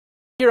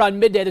Here on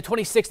Midday, the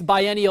 26th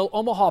Biennial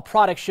Omaha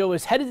Product Show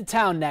is headed to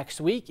town next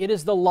week. It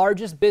is the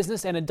largest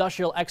business and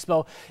industrial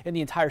expo in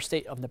the entire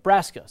state of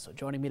Nebraska. So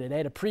joining me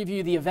today to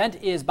preview the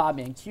event is Bob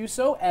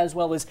Mancuso, as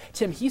well as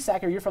Tim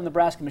Heesacker. You're from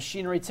Nebraska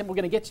Machinery. Tim, we're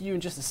going to get to you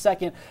in just a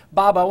second.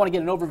 Bob, I want to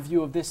get an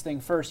overview of this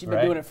thing first. You've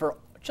been doing it for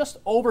just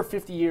over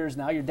 50 years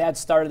now. Your dad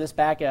started this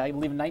back, I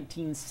believe, in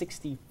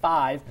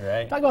 1965.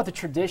 Right. Talk about the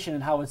tradition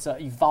and how it's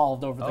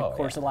evolved over the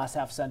course of the last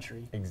half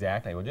century.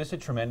 Exactly. Well, just a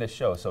tremendous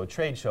show. So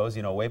trade shows,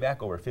 way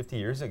back over 50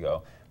 years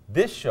ago,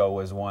 this show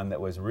was one that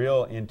was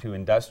real into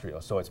industrial.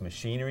 So it's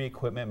machinery,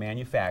 equipment,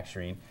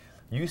 manufacturing.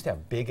 You used to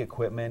have big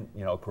equipment,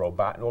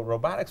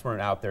 robotics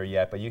weren't out there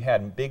yet, but you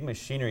had big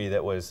machinery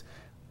that was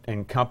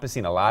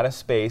encompassing a lot of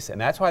space, and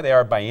that's why they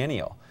are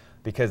biennial,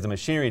 because the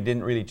machinery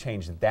didn't really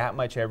change that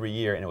much every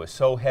year, and it was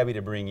so heavy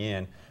to bring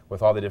in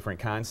with all the different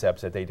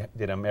concepts that they did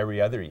them every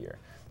other year.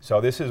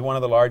 So this is one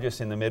of the largest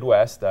in the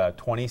Midwest,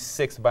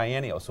 26th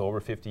biennial, so over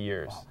 50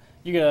 years. Wow.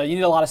 You need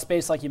a lot of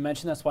space, like you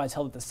mentioned. That's why it's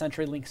held at the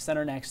CenturyLink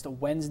Center next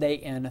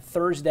Wednesday and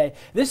Thursday.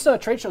 This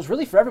trade show is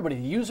really for everybody,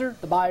 the user,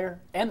 the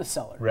buyer, and the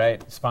seller.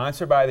 Right.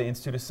 Sponsored by the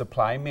Institute of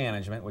Supply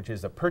Management, which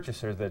is the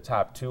purchaser of the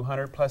top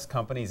 200 plus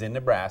companies in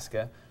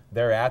Nebraska.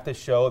 They're at the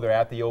show, they're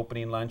at the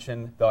opening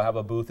luncheon, they'll have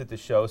a booth at the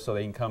show so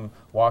they can come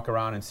walk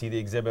around and see the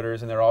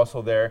exhibitors, and they're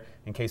also there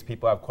in case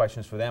people have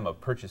questions for them of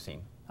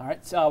purchasing. All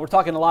right, so we're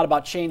talking a lot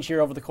about change here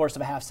over the course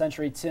of a half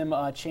century. Tim,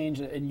 change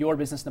in your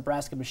business,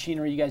 Nebraska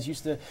Machinery. You guys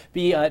used to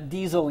be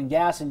diesel and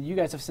gas, and you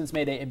guys have since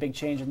made a big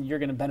change, and you're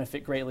going to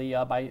benefit greatly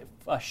by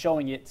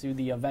showing it to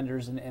the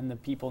vendors and the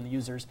people and the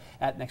users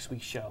at next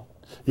week's show.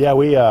 Yeah,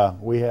 we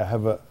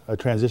have a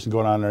transition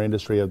going on in our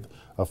industry of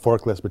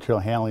forklifts, material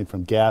handling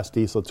from gas,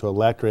 diesel to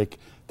electric.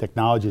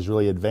 Technology is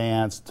really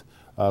advanced.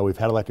 We've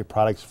had electric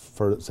products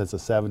since the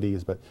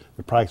 70s, but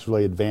the product's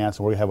really advanced,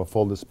 and we're going to have a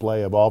full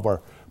display of all of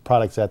our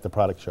products at the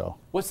product show.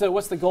 What's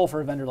the goal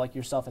for a vendor like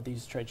yourself at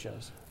these trade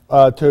shows?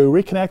 To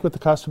reconnect with the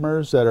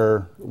customers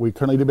that we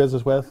currently do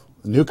business with,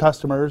 new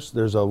customers.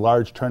 There's a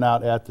large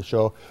turnout at the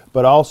show,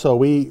 but also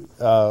we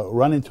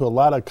run into a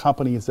lot of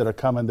companies that are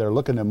coming. They're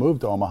looking to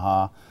move to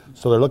Omaha,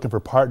 so they're looking for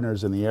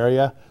partners in the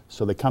area.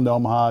 So they come to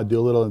Omaha, do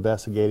a little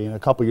investigating. A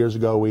couple years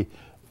ago, we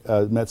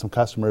met some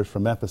customers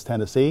from Memphis,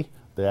 Tennessee.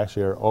 They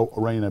actually are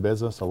running a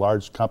business, a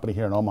large company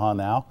here in Omaha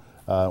now,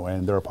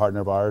 and they're a partner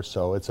of ours.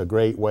 So it's a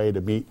great way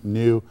to meet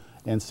new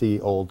and see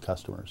old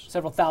customers.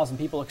 Several thousand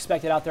people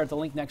expected out there at the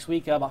link next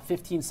week. About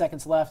 15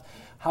 seconds left.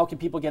 How can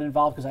people get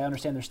involved? Because I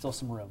understand there's still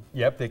some room.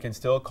 Yep, they can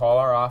still call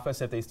our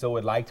office if they still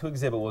would like to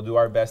exhibit. We'll do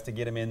our best to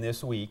get them in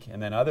this week.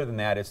 And then other than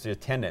that, it's the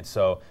attendance.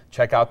 So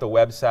check out the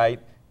website.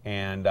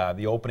 And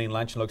the opening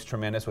luncheon looks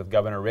tremendous with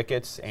Governor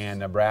Ricketts and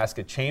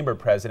Nebraska Chamber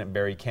President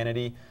Barry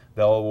Kennedy.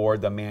 They'll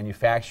award the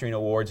Manufacturing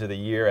Awards of the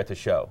Year at the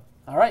show.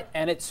 All right,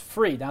 and it's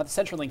free down at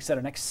the CenturyLink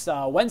Center next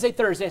Wednesday,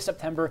 Thursday,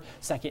 September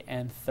 2nd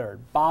and 3rd.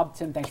 Bob,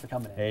 Tim, thanks for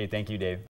coming in. Hey, thank you, Dave.